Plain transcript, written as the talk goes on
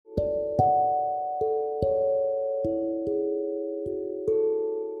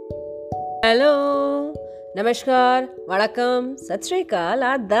Hello, नमस्कार, वड़कम, सत श्री अकाल,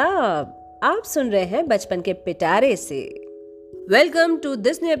 आदाब। आप सुन रहे हैं बचपन के पिटारे से। Welcome to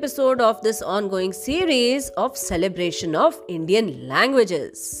this new episode of this ongoing series of celebration of Indian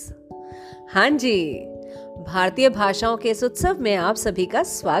languages. हाँ जी, भारतीय भाषाओं के इस उत्सव में आप सभी का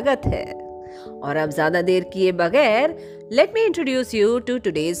स्वागत है। और अब ज्यादा देर किए बगैर let me introduce you to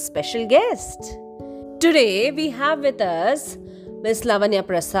today's special guest. Today we have with us Miss Lavanya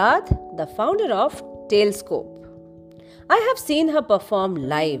Prasad, the founder of Talescope. I have seen her perform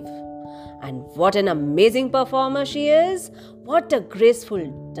live, and what an amazing performer she is! What a graceful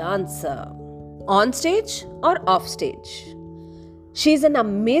dancer, on stage or off stage. She is an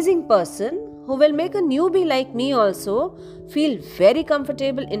amazing person who will make a newbie like me also feel very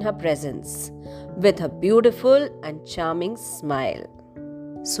comfortable in her presence with her beautiful and charming smile.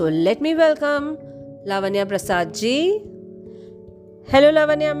 So let me welcome Lavanya Prasad ji. Hello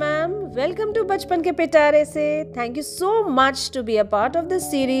Lavanya ma'am, welcome to Bachpan ke Pitare se. Thank you so much to be a part of this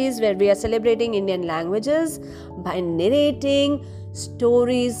series where we are celebrating Indian languages by narrating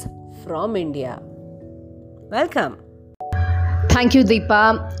stories from India. Welcome. Thank you, Deepa.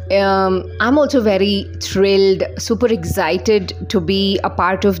 I'm also very thrilled, super excited to be a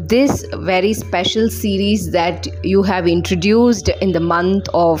part of this very special series that you have introduced in the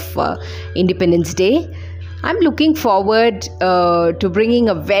month of Independence Day. I'm looking forward to bringing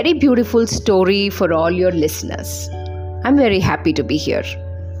a very beautiful story for all your listeners. I'm very happy to be here.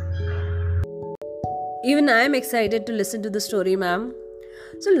 Even I am excited to listen to the story, ma'am.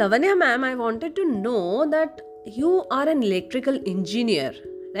 So, Lavanya ma'am, I wanted to know that you are an electrical engineer,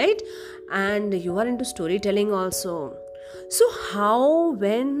 right? And you are into storytelling also. So, how,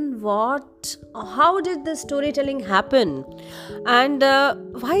 when, what, how did this storytelling happen? And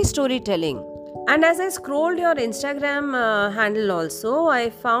why storytelling? And as I scrolled your Instagram handle also,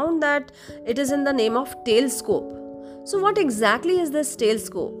 I found that it is in the name of Talescope. So what exactly is this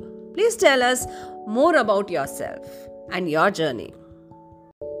Talescope? Please tell us more about yourself and your journey.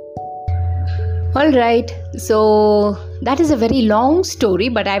 All right, so that is a very long story,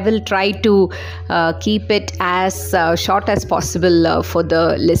 but I will try to keep it as short as possible for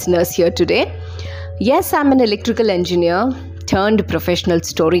the listeners here today. Yes, I'm an electrical engineer turned professional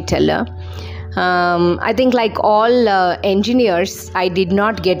storyteller. I think like all engineers, I did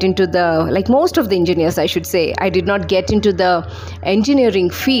not get into like most of the engineers, I should say, I did not get into the engineering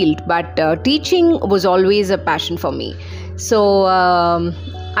field, but teaching was always a passion for me. So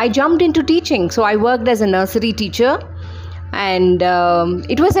I jumped into teaching. So I worked as a nursery teacher, and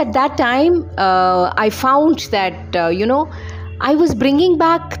it was at that time I found that, I was bringing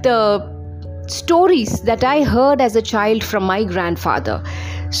back the stories that I heard as a child from my grandfather.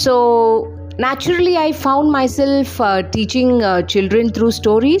 So naturally, I found myself teaching children through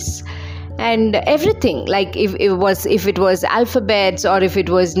stories and everything. Like if it was alphabets, or if it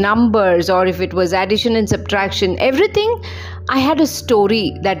was numbers, or if it was addition and subtraction, everything, I had a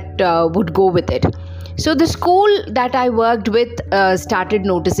story that would go with it. So the school that I worked with started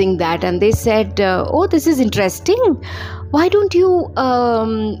noticing that, and they said, "Oh, this is interesting. Why don't you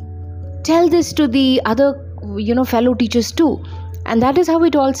tell this to the other, fellow teachers too?" And that is how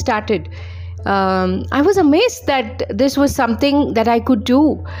it all started. I was amazed that this was something that I could do.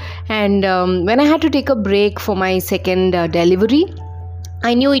 And when I had to take a break for my second delivery,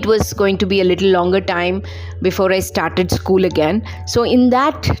 I knew it was going to be a little longer time before I started school again. So in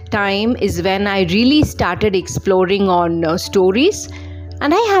that time is when I really started exploring on stories.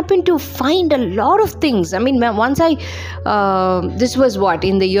 And I happened to find a lot of things. I mean, once this was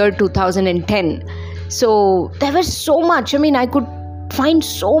in the year 2010. So there was so much. I mean, I could find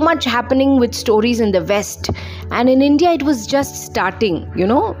so much happening with stories in the West, and in India it was just starting.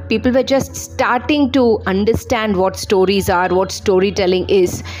 People were just starting to understand what stories are, what storytelling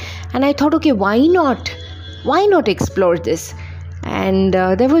is. And I thought, okay, why not explore this? And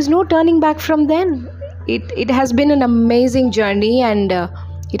there was no turning back from then. It has been an amazing journey, and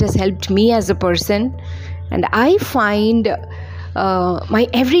it has helped me as a person. And I find my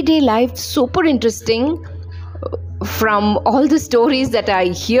everyday life super interesting, from all the stories that I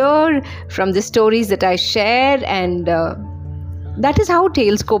hear, from the stories that I share, and that is how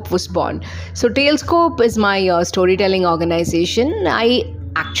Talescope was born. So Talescope is my storytelling organization. I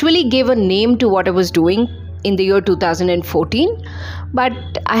actually gave a name to what I was doing in the year 2014, but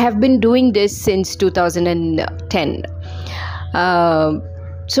I have been doing this since 2010.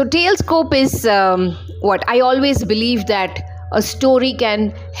 So Talescope is what I always believe, that a story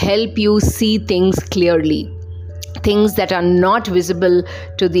can help you see things clearly. things that are not visible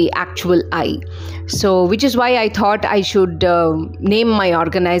to the actual eye. So, which is why I thought I should name my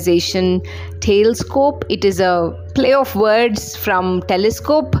organization Telescope. It is a play of words from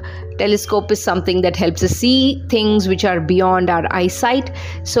telescope. Telescope is something that helps us see things which are beyond our eyesight.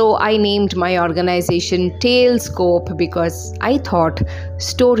 So I named my organization Telescope because I thought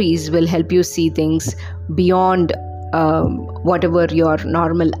stories will help you see things beyond whatever your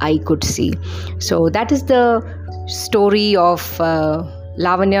normal eye could see. So that is the story of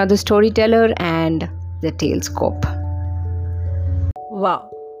Lavanya the storyteller and the Telescope. Wow.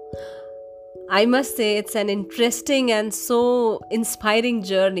 I must say it's an interesting and so inspiring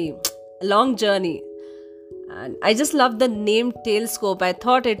journey, long journey. And I just love the name Telescope. I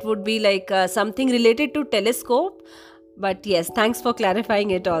thought it would be like something related to telescope. But yes, thanks for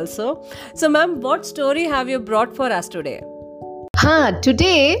clarifying it also. So ma'am, what story have you brought for us today?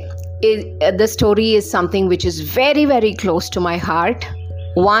 Today, the story is something which is very, very close to my heart.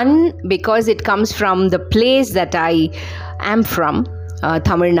 One, because it comes from the place that I am from.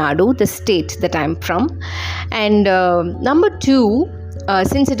 Tamil Nadu, the state that I'm from. And number two,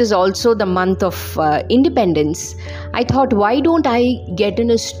 since it is also the month of independence, I thought, why don't I get in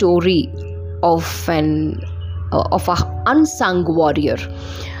a story of an unsung warrior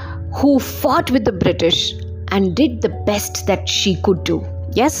who fought with the British and did the best that she could do.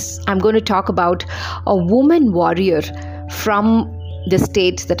 Yes, I'm going to talk about a woman warrior from the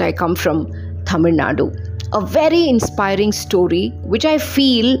state that I come from, Tamil Nadu. A very inspiring story which I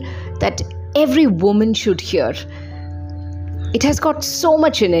feel that every woman should hear. It has got so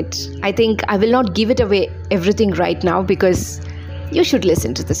much in it. I think I will not give it away everything right now because you should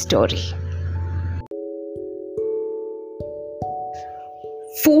listen to the story.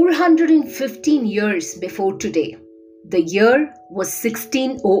 415 years before today, the year was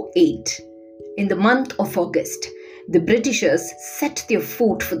 1608. In the month of August, the Britishers set their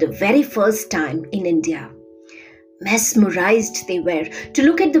foot for the very first time in India. Mesmerized they were to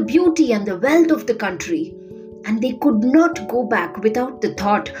look at the beauty and the wealth of the country, and they could not go back without the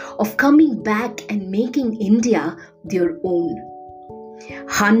thought of coming back and making India their own.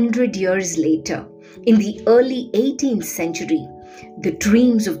 100 years later, in the early 18th century, the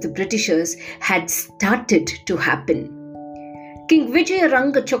dreams of the Britishers had started to happen. King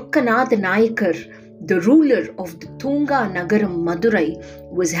Vijayaranga Chokkanatha Nayakar, the ruler of the Tunga Nagaram Madurai,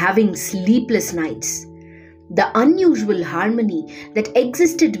 was having sleepless nights. The unusual harmony that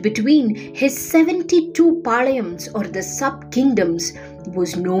existed between his 72 palayams or the sub-kingdoms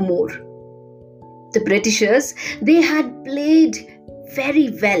was no more. The Britishers, they had played very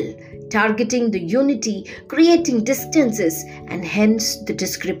well, targeting the unity, creating distances, and hence the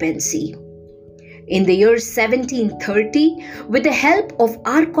discrepancy. In the year 1730, with the help of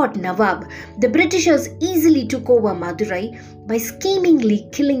Arcot Nawab, the Britishers easily took over Madurai by schemingly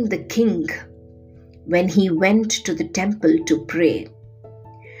killing the king when he went to the temple to pray.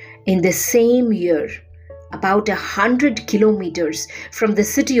 In the same year, about 100 kilometers from the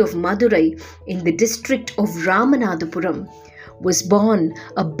city of Madurai in the district of Ramanathapuram, was born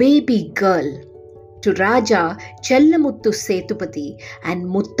a baby girl to Raja Chellamuthu Setupati and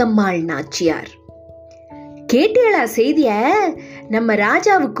Muttammal Nachiar. கேட்டேளா செய்திய நம்ம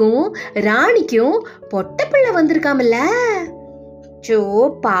ராஜாவுக்கும் ராணிக்கும் பொட்ட பிள்ளை வந்திருக்காமல்ல so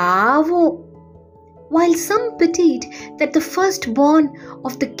பாவம். While some pitied that the firstborn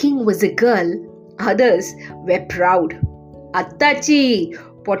of the king was a girl, others were proud. அத்தாச்சி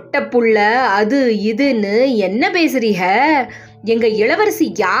பொட்ட புள்ள அது இதுன்னு என்ன பேசுறீங்க? எங்க இளவரசி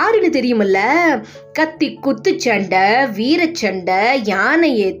யாருன்னு தெரியுமல்ல? கத்தி குத்து சண்டை, வீரச்சண்டை,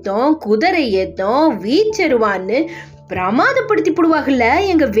 யானை ஏத்தம், குதிரை ஏத்தம், வீச்சருவான்னு பிரமாதப்படுத்தி போடுவாங்கல்ல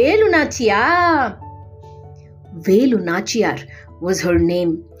எங்க Velu நாச்சியா. Velu Nachiar was her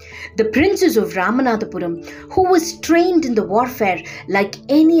name, the princess of Ramanathapuram, who was trained in the warfare like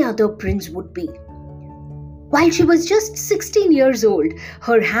any other prince would be. While she was just 16 years old,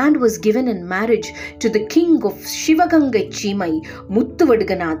 her hand was given in marriage to the king of Shivagangai Chimai,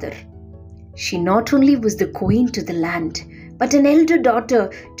 Muttuvaduganathar. She not only was the queen to the land, but an elder daughter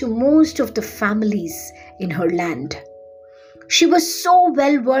to most of the families in her land. She was so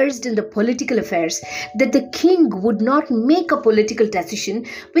well versed in the political affairs that the king would not make a political decision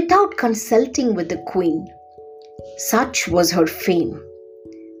without consulting with the queen. Such was her fame.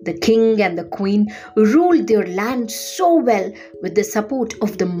 The king and the queen ruled their land so well with the support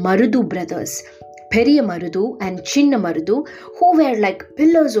of the Marudu brothers, Periya Marudu and Chinna Marudu, who were like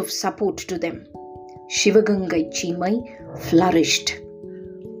pillars of support to them. Shivagangai Chimai flourished.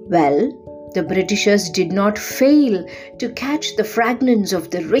 Well, the Britishers did not fail to catch the fragrance of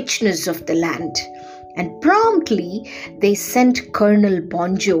the richness of the land. And promptly they sent Colonel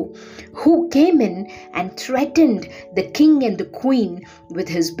Bonjo, who came in and threatened the king and the queen with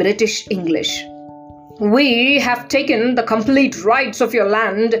his British English. "We have taken the complete rights of your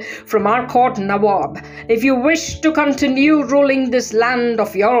land from our court Nawab. If you wish to continue ruling this land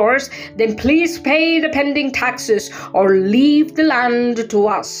of yours, then please pay the pending taxes or leave the land to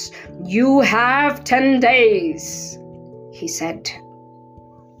us. You have 10 days, he said.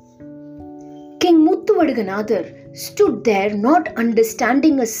 King Muttuvaduganather stood there not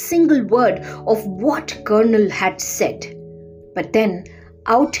understanding a single word of what Colonel had said. But then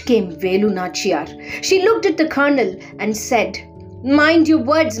out came Velu Nachiar. She looked at the Colonel and said, "Mind your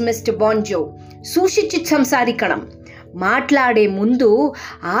words, Mr. Bonjo. Sushichit samsarikanam. Matlade mundu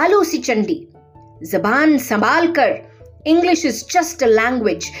alosichandi. Zaban sambalkar. English is just a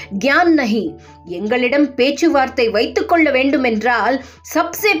language. Gyan nahi. எங்களிடம் பேச்சுவார்த்தை வைத்துக் கொள்ள வேண்டும் என்றால்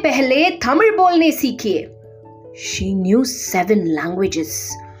सबसे पहले தமிழ் बोलने सीखिए." She knew 7 languages.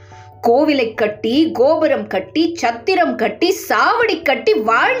 கோவிலை கட்டி, கோபுரம் கட்டி, சத்திரம் கட்டி, சாவடி கட்டி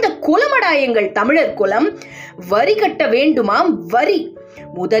வாழ்ந்த குலமடா எங்கள் தமிழர் குலம். வரி கட்ட வேண்டுமாம், வரி.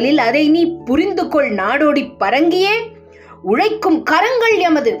 முதலில் அதை நீ புரிந்து கொள் நாடோடி பரங்கியே. உழைக்கும் கரங்கள்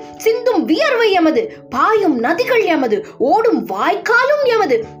எமது, சிந்தும் வியர்வை எமது, பாயும் நதிகள் எமது, ஓடும் வாய்க்காலும்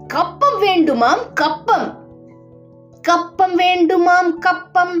எமது. கப்பம் வேண்டுமாம், கப்பம். கப்பம் வேண்டுமாம்,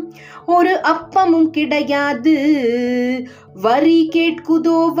 கப்பம். ஒரு அப்பமும் கிடையாது. வரி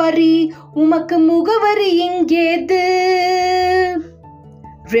கேட்குதோ வரி, உமக்கு முகவரி எங்கேது?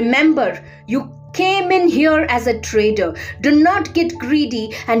 Remember, you came in here as a trader. Do not get greedy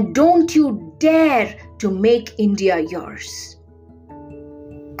and don't you dare to make India yours.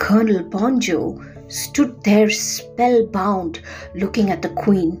 Colonel Bonjo stood there spellbound, looking at the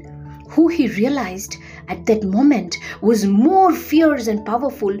queen, who he realized at that moment was more fierce and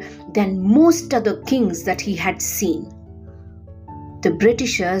powerful than most other kings that he had seen. The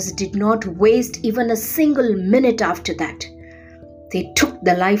Britishers did not waste even a single minute after that. They took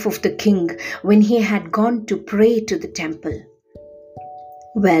the life of the king when he had gone to pray to the temple.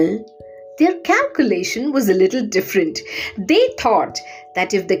 Well, their calculation was a little different. They thought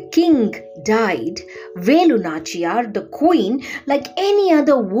that if the king died, Velu Nachiar, the queen, like any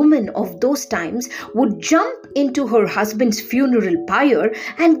other woman of those times, would jump into her husband's funeral pyre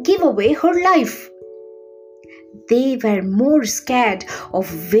and give away her life. They were more scared of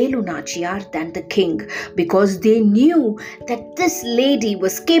Velu Nachiar than the king because they knew that this lady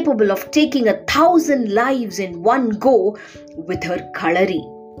was capable of taking 1,000 lives in one go with her kalari.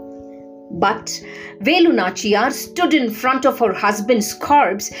 But Velu Nachiar stood in front of her husband's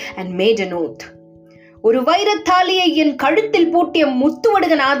corpse and made an oath. ஒரு வைரத்தாலியை என் கழுத்தில் பூட்டிய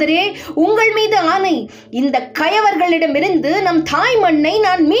முத்துவடுகநாதரே, உங்கள் மீது ஆணை, இந்த கயவர்களிடமிருந்து நம் தாய் மண்ணை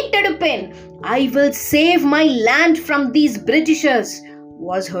நான் மீட்டெடுப்பேன். I will save my land from these Britishers,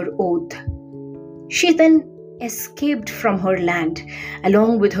 was her oath. She then escaped from her land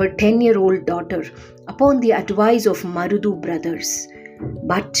along with her 10-year-old daughter upon the advice of Marudu brothers,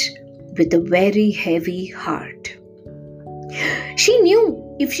 but with a very heavy heart. She knew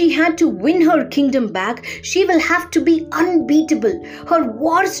if she had to win her kingdom back, she will have to be unbeatable. Her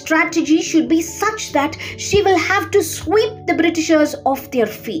war strategy should be such that she will have to sweep the Britishers off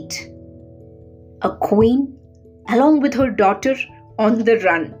their feet. A queen, along with her daughter, on the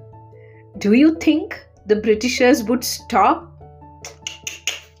run. Do you think the Britishers would stop?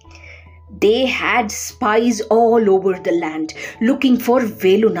 They had spies all over the land looking for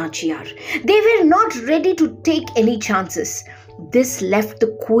Velu Nachiar. They were not ready to take any chances. This left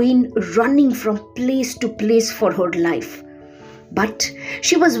the queen running from place to place for her life. But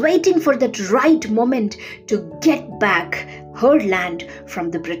she was waiting for that right moment to get back her land from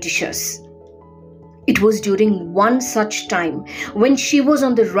the Britishers. It was during one such time when she was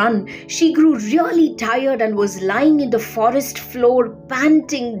on the run, she grew really tired and was lying in the forest floor,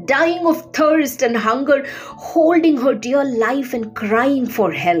 panting, dying of thirst and hunger, holding her dear life and crying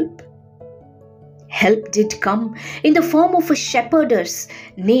for help. Help did come in the form of a shepherdess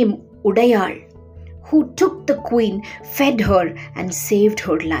named Udayal, who took the queen, fed her and saved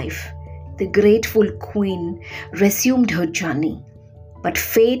her life. The grateful queen resumed her journey. But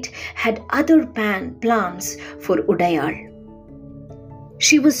fate had other plans for Udayal.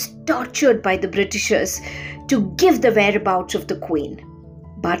 She was tortured by the Britishers to give the whereabouts of the queen.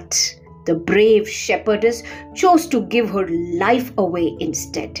 But the brave shepherdess chose to give her life away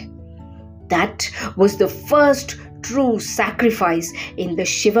instead. That was the first true sacrifice in the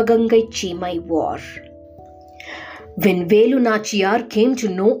Shivagangai Chimai war. When Velu Nachiar came to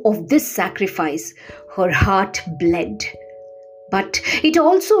know of this sacrifice, her heart bled. But it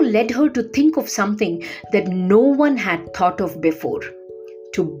also led her to think of something that no one had thought of before: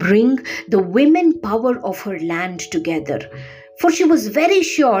 to bring the women power of her land together. For she was very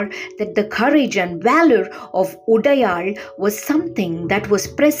sure that the courage and valor of Udayal was something that was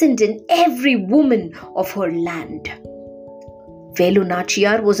present in every woman of her land. Velu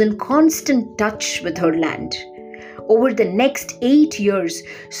Nachiar was in constant touch with her land. Over the next 8 years,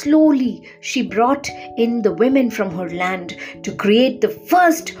 slowly she brought in the women from her land to create the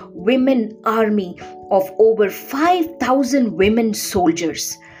first women army of over 5,000 women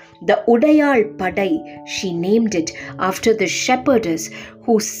soldiers. The Udayal Padai, she named it after the shepherdess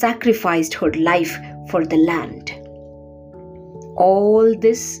who sacrificed her life for the land. All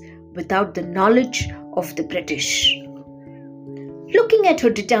this without the knowledge of the British. Looking at her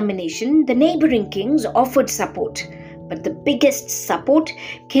determination, the neighboring kings offered support, but the biggest support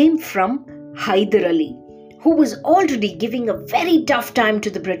came from Hyder Ali, who was already giving a very tough time to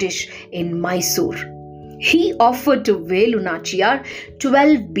the British in Mysore. He offered to Velu Nachiar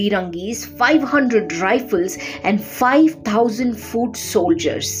 12 Birangis, 500 rifles and 5,000 foot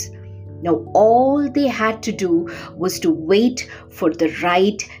soldiers. Now all they had to do was to wait for the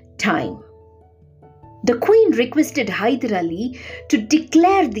right time. The Queen requested Hyder Ali to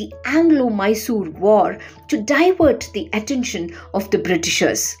declare the Anglo-Mysore War to divert the attention of the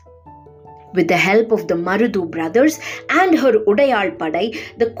Britishers. With the help of the Marudu brothers and her Udayal Padai,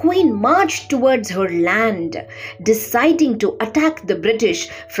 the Queen marched towards her land, deciding to attack the British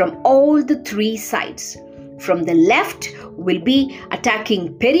from all the three sides. From the left will be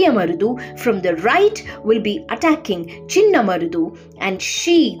attacking Periya Marudu, from the right will be attacking Chinna Marudu, and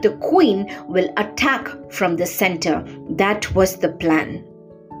she, the Queen, will attack from the center. That was the plan.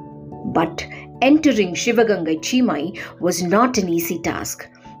 But entering Shivagangai Chimai was not an easy task,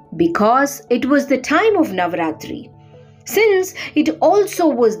 because it was the time of Navratri. Since it also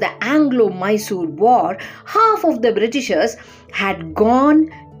was the Anglo-Mysore War, half of the Britishers had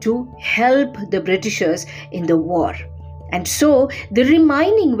gone to help the Britishers in the war. And so the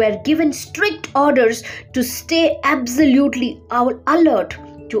remaining were given strict orders to stay absolutely alert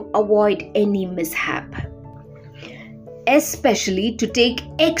to avoid any mishap. Especially to take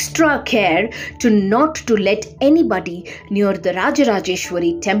extra care to not to let anybody near the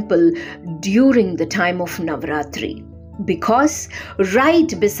Rajarajeshwari temple during the time of Navratri. Because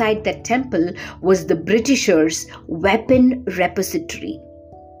right beside that temple was the Britishers' weapon repository.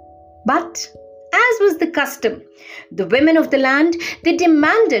 But, as was the custom, the women of the land, they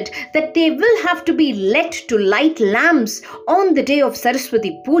demanded that they will have to be let to light lamps on the day of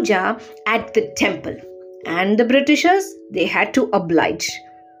Saraswati Puja at the temple. And the Britishers, they had to oblige.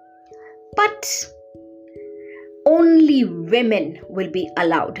 But only women will be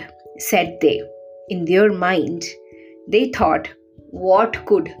allowed, said they. In their mind, they thought, what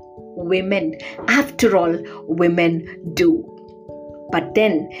could women, after all, women do? But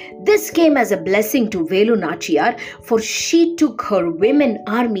then, this came as a blessing to Velu Nachiar, for she took her women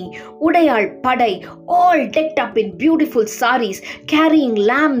army, Udayal Padai, all decked up in beautiful saris, carrying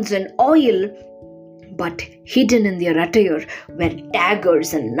lamps and oil. But hidden in their attire were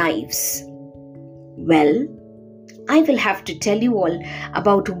daggers and knives. Well, I will have to tell you all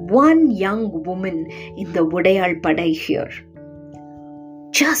about one young woman in the Udayal Padai here.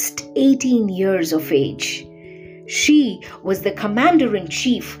 Just 18 years of age. She was the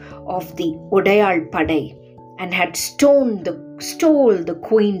commander-in-chief of the Udayal Padai and had stole the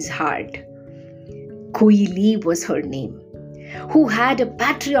queen's heart. Kuili was her name, who had a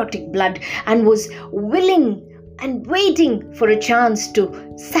patriotic blood and was willing and waiting for a chance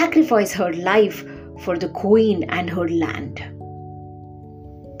to sacrifice her life for the queen and her land.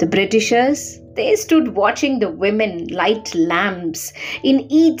 The Britishers, they stood watching the women light lamps in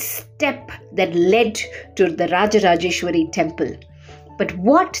each step that led to the Rajarajeshwari temple. But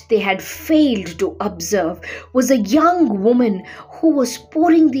what they had failed to observe was a young woman who was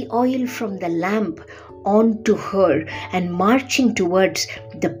pouring the oil from the lamp onto her and marching towards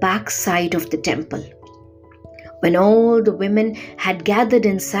the back side of the temple. When all the women had gathered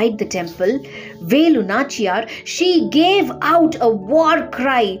inside the temple, Velu Nachiar, she gave out a war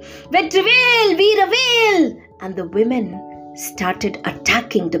cry, "Vetravel, Veeravel!" And the women started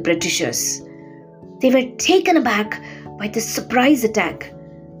attacking the Britishers. They were taken aback by the surprise attack,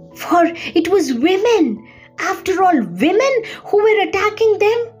 for it was women, after all, women who were attacking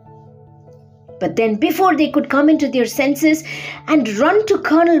them. But then before they could come into their senses and run to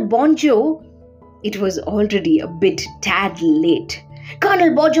Colonel Bonjo, it was already a bit tad late. Colonel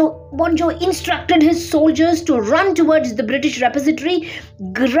Bonjo instructed his soldiers to run towards the British repository,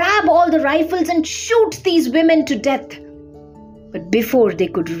 grab all the rifles and shoot these women to death. But before they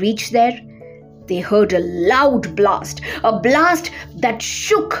could reach there, they heard a loud blast, a blast that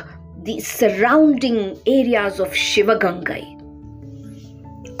shook the surrounding areas of Shivagangai.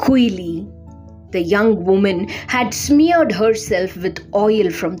 Quickly, the young woman had smeared herself with oil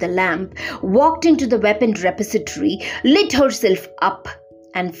from the lamp, walked into the weapon repository, lit herself up,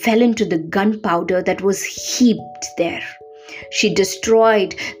 and fell into the gunpowder that was heaped there. She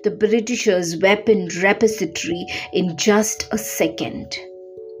destroyed the Britishers' weapon repository in just a second.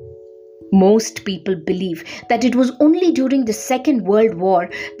 Most people believe that it was only during the Second World War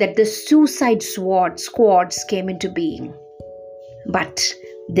that the suicide squads came into being. But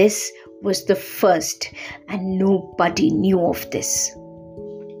this was the first, and nobody knew of this.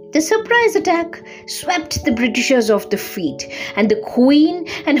 The surprise attack swept the Britishers off their feet, and the Queen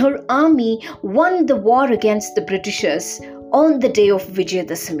and her army won the war against the Britishers on the day of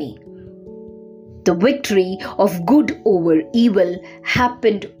Vijayadashami. The victory of good over evil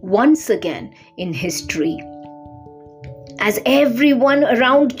happened once again in history. As everyone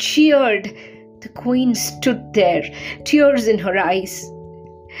around cheered, the Queen stood there, tears in her eyes,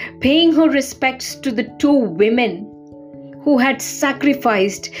 paying her respects to the two women who had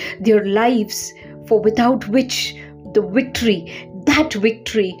sacrificed their lives, for without which that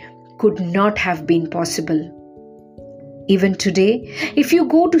victory could not have been possible. Even today, if you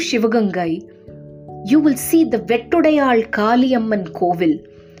go to Shivagangai, you will see the Vettudayal Kaliyamman Kovil,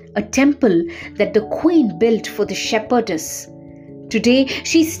 a temple that the Queen built for the shepherdess. Today,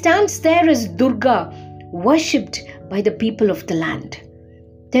 she stands there as Durga, worshipped by the people of the land.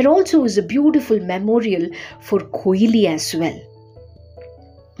 There also is a beautiful memorial for Koili as well.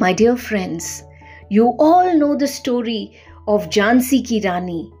 My dear friends, you all know the story of Jhansi Ki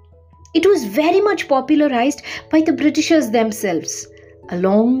Rani. It was very much popularized by the Britishers themselves,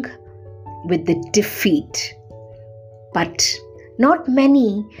 along with the defeat. But not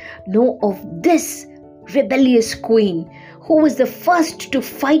many know of this rebellious queen who was the first to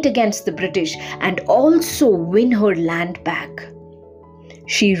fight against the British and also win her land back.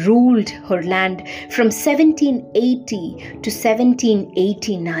 She ruled her land from 1780 to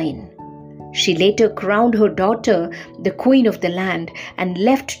 1789. She later crowned her daughter the Queen of the land and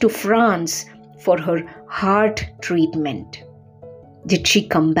left to France for her heart treatment. Did she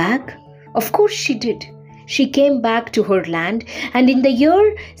come back? Of course she did. She came back to her land, and in the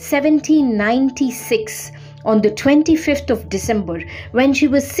year 1796, on the 25th of December, when she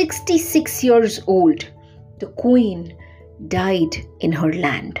was 66 years old, the Queen died in her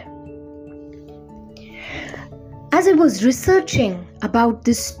land. As I was researching about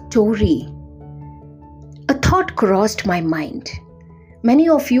this story, a thought crossed my mind. Many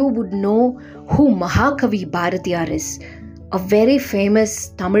of you would know who Mahakavi Bharatiyar is, a very famous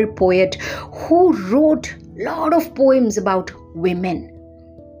Tamil poet who wrote a lot of poems about women.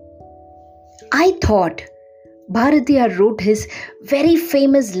 I thought Bharatiyar wrote his very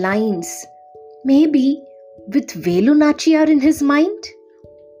famous lines, maybe with Velu Nachiar in his mind.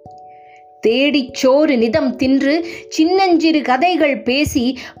 தேடிச் சோறு நிதம் தின்று சின்னஞ்சிறு கதைகள் பேசி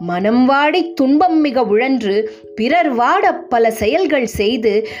மனம் வாடித் துன்பம் மிக உழன்று பிறர் வாடப் பல செயல்கள்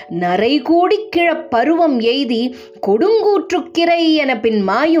செய்து நரைகூடிக் கிழப் பருவம் எய்தி கொடுங்கூற்றுக்கிரை என பின்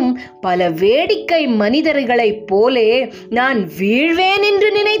மாயும் பல வேடிக்கை மனிதர்களைப் போலே நான் வீழ்வேன் என்று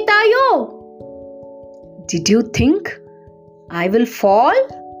நினைத்தாயோ? Did you think I will fall?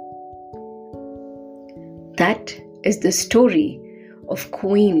 That is the story of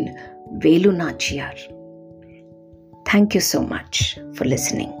Queen Velu Nachiar. Thank you so much for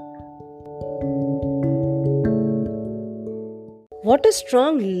listening. What a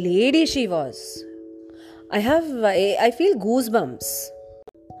strong lady she was. I feel goosebumps.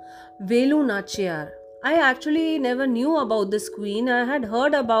 Velu Nachiar. I actually never knew about this queen. I had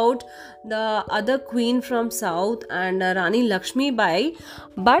heard about the other queen from South and Rani Lakshmi Bai,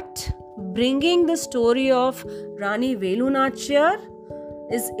 but bringing the story of Rani Velu Nachiar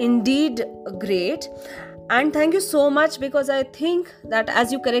is indeed great. And thank you so much, because I think that,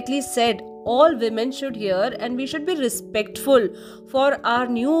 as you correctly said, all women should hear and we should be respectful for our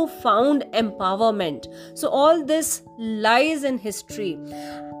newfound empowerment. So all this lies in history.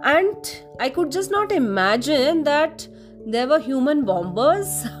 And I could just not imagine that there were human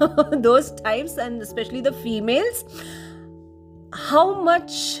bombers those times, and especially the females. How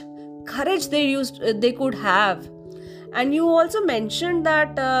much courage they could have. And you also mentioned that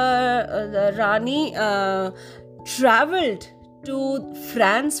Rani traveled to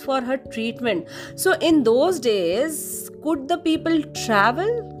France for her treatment. So in those days, could the people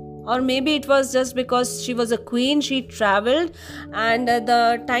travel? Or maybe it was just because she was a queen, she traveled, and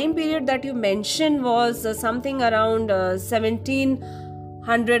the time period that you mentioned was something around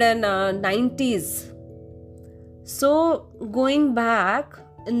 1790s. So going back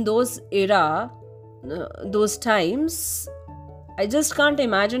in those those times, I just can't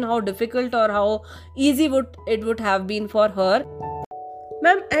imagine how difficult or how easy it would have been for her.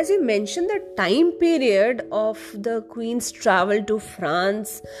 Ma'am, as you mentioned the time period of the Queen's travel to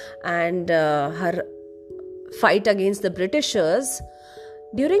France and her fight against the Britishers,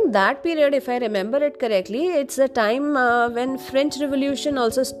 during that period, if I remember it correctly, it's the time when French Revolution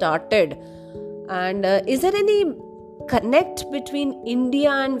also started. And is there any connect between India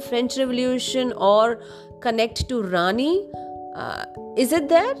and French Revolution or connect to Rani? Is it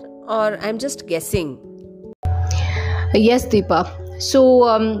there, or I'm just guessing? Yes, Deepa. So,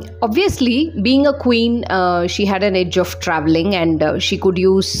 obviously, being a queen, she had an edge of traveling, and she could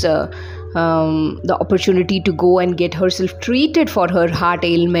use the opportunity to go and get herself treated for her heart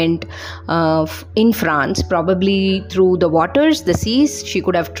ailment in France, probably through the waters, the seas. She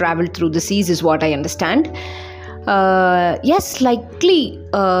could have traveled through the seas, is what I understand. Yes, rightly,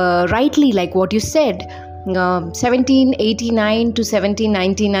 like what you said. 1789 to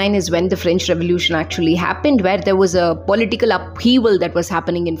 1799 is when the French Revolution actually happened, where there was a political upheaval that was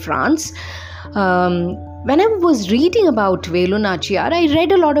happening in France. When I was reading about Velu Nachiar, I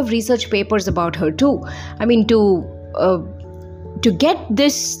read a lot of research papers about her too. I mean, to get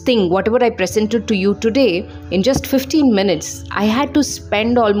this thing, whatever I presented to you today, in just 15 minutes, I had to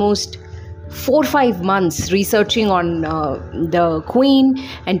spend almost 4 or 5 months researching on the Queen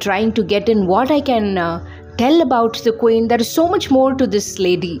and trying to get in what I can tell about the Queen. There is so much more to this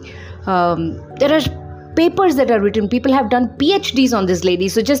lady. There are papers that are written. People have done PhDs on this lady.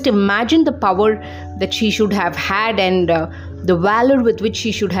 So just imagine the power that she should have had and the valor with which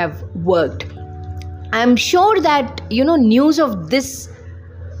she should have worked. I'm sure that, news of this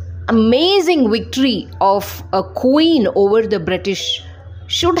amazing victory of a queen over the British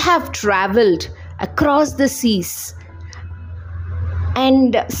should have traveled across the seas.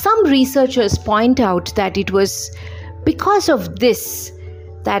 And some researchers point out that it was because of this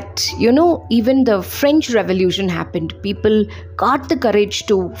that, even the French Revolution happened. People got the courage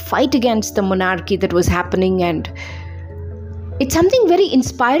to fight against the monarchy that was happening. And it's something very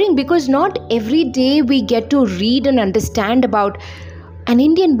inspiring, because not every day we get to read and understand about an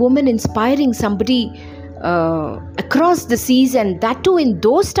Indian woman inspiring somebody across the seas, and that too in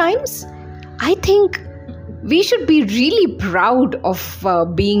those times. I think we should be really proud of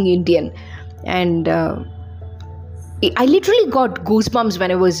being Indian. And I literally got goosebumps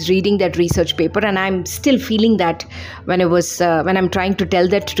when I was reading that research paper, and I'm still feeling that when I'm trying to tell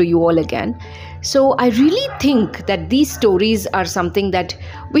that to you all again. So I really think that these stories are something that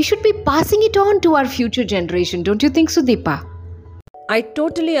we should be passing it on to our future generation. Don't you think so, Deepa? I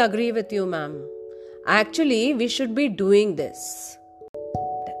totally agree with you, ma'am. Actually, we should be doing this.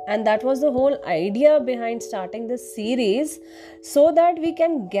 And that was the whole idea behind starting this series, so that we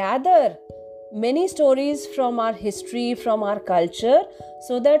can gather many stories from our history, from our culture,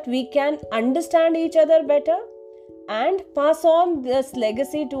 so that we can understand each other better and pass on this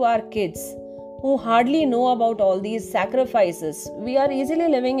legacy to our kids who hardly know about all these sacrifices. We are easily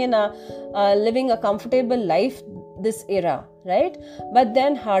living a comfortable life this era, right? But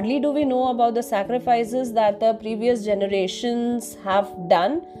then hardly do we know about the sacrifices that the previous generations have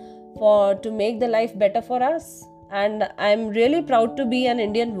done to make the life better for us. And I'm really proud to be an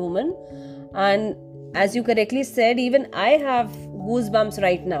Indian woman. And as you correctly said, even I have goosebumps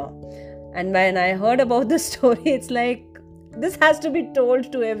right now. And when I heard about this story, it's like, this has to be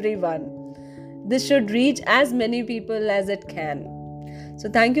told to everyone. This should reach as many people as it can. So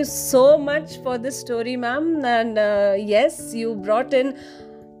thank you so much for this story, ma'am. And yes, you brought in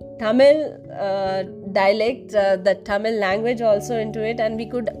Tamil dialect, the Tamil language also into it, and we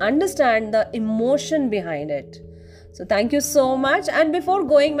could understand the emotion behind it. So thank you so much. And before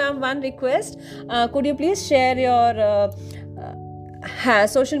going, ma'am, one request. Could you please share your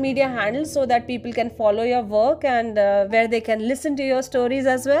social media handles so that people can follow your work and where they can listen to your stories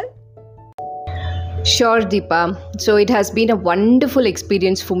as well? Sure, Deepa. So it has been a wonderful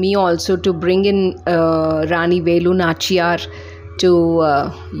experience for me also to bring in Rani Velu Nachiar to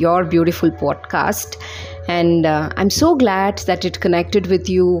your beautiful podcast. And I'm so glad that it connected with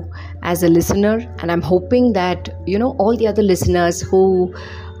you as a listener. And I'm hoping that, all the other listeners who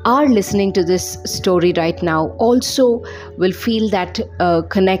are listening to this story right now also will feel that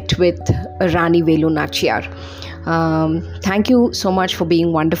connect with Rani Velu Nachiar. Thank you so much for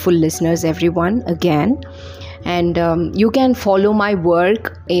being wonderful listeners, everyone, again. And you can follow my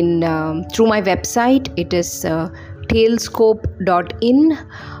work in through my website. It is talescope.in,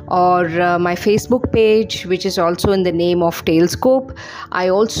 or my Facebook page, which is also in the name of Talescope. I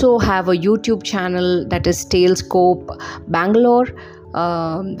also have a YouTube channel, that is Talescope Bangalore,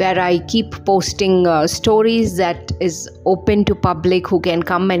 where I keep posting stories that is open to public who can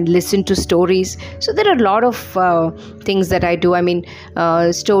come and listen to stories. So there are a lot of things that I do. I mean,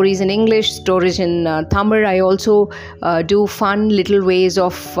 stories in English, stories in Tamil. I also do fun little ways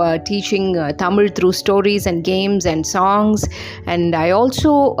of teaching Tamil through stories and games and songs. And I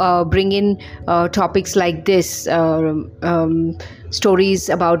also bring in topics like this, stories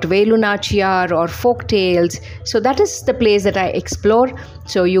about Velu, Nachiar, or folk tales. So that is the place that I explore.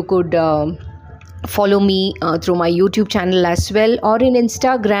 So you could follow me through my YouTube channel as well, or in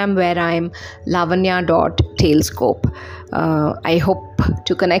Instagram, where I'm lavanya.talescope. I hope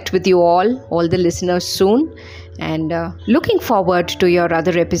to connect with you all the listeners soon, and looking forward to your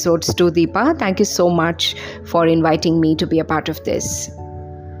other episodes too, Deepa. Thank you so much for inviting me to be a part of this.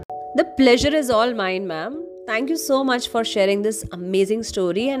 The pleasure is all mine, ma'am. Thank you so much for sharing this amazing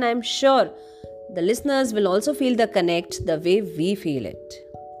story, and I'm sure the listeners will also feel the connect the way we feel it.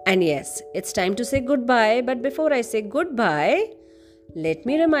 And yes, it's time to say goodbye, but before I say goodbye, let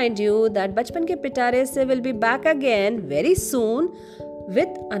me remind you that Bachpan Ke Pitare Se will be back again very soon with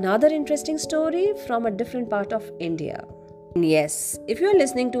another interesting story from a different part of India. And yes, if you are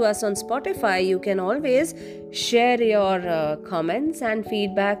listening to us on Spotify, you can always share your comments and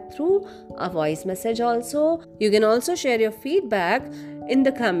feedback through a voice message also. You can also share your feedback in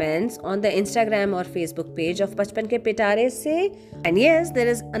the comments on the Instagram or Facebook page of Bachpan Ke Pitare Se. And yes, there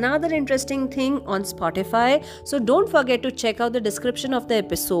is another interesting thing on Spotify, so don't forget to check out the description of the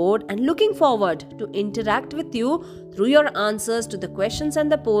episode, and looking forward to interact with you through your answers to the questions and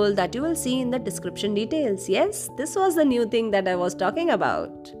the poll that you will see in the description details. Yes, this was the new thing that I was talking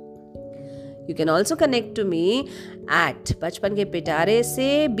about. You can also connect to me at Bachpan Ke Pitare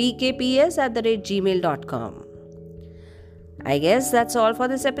Se bkps@gmail.com. I guess that's all for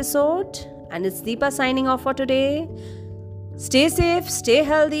this episode, and it's Deepa signing off for today. Stay safe, stay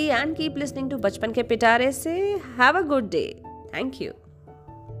healthy, and keep listening to Bachpan Ke Pitare Se. Have a good day. Thank you.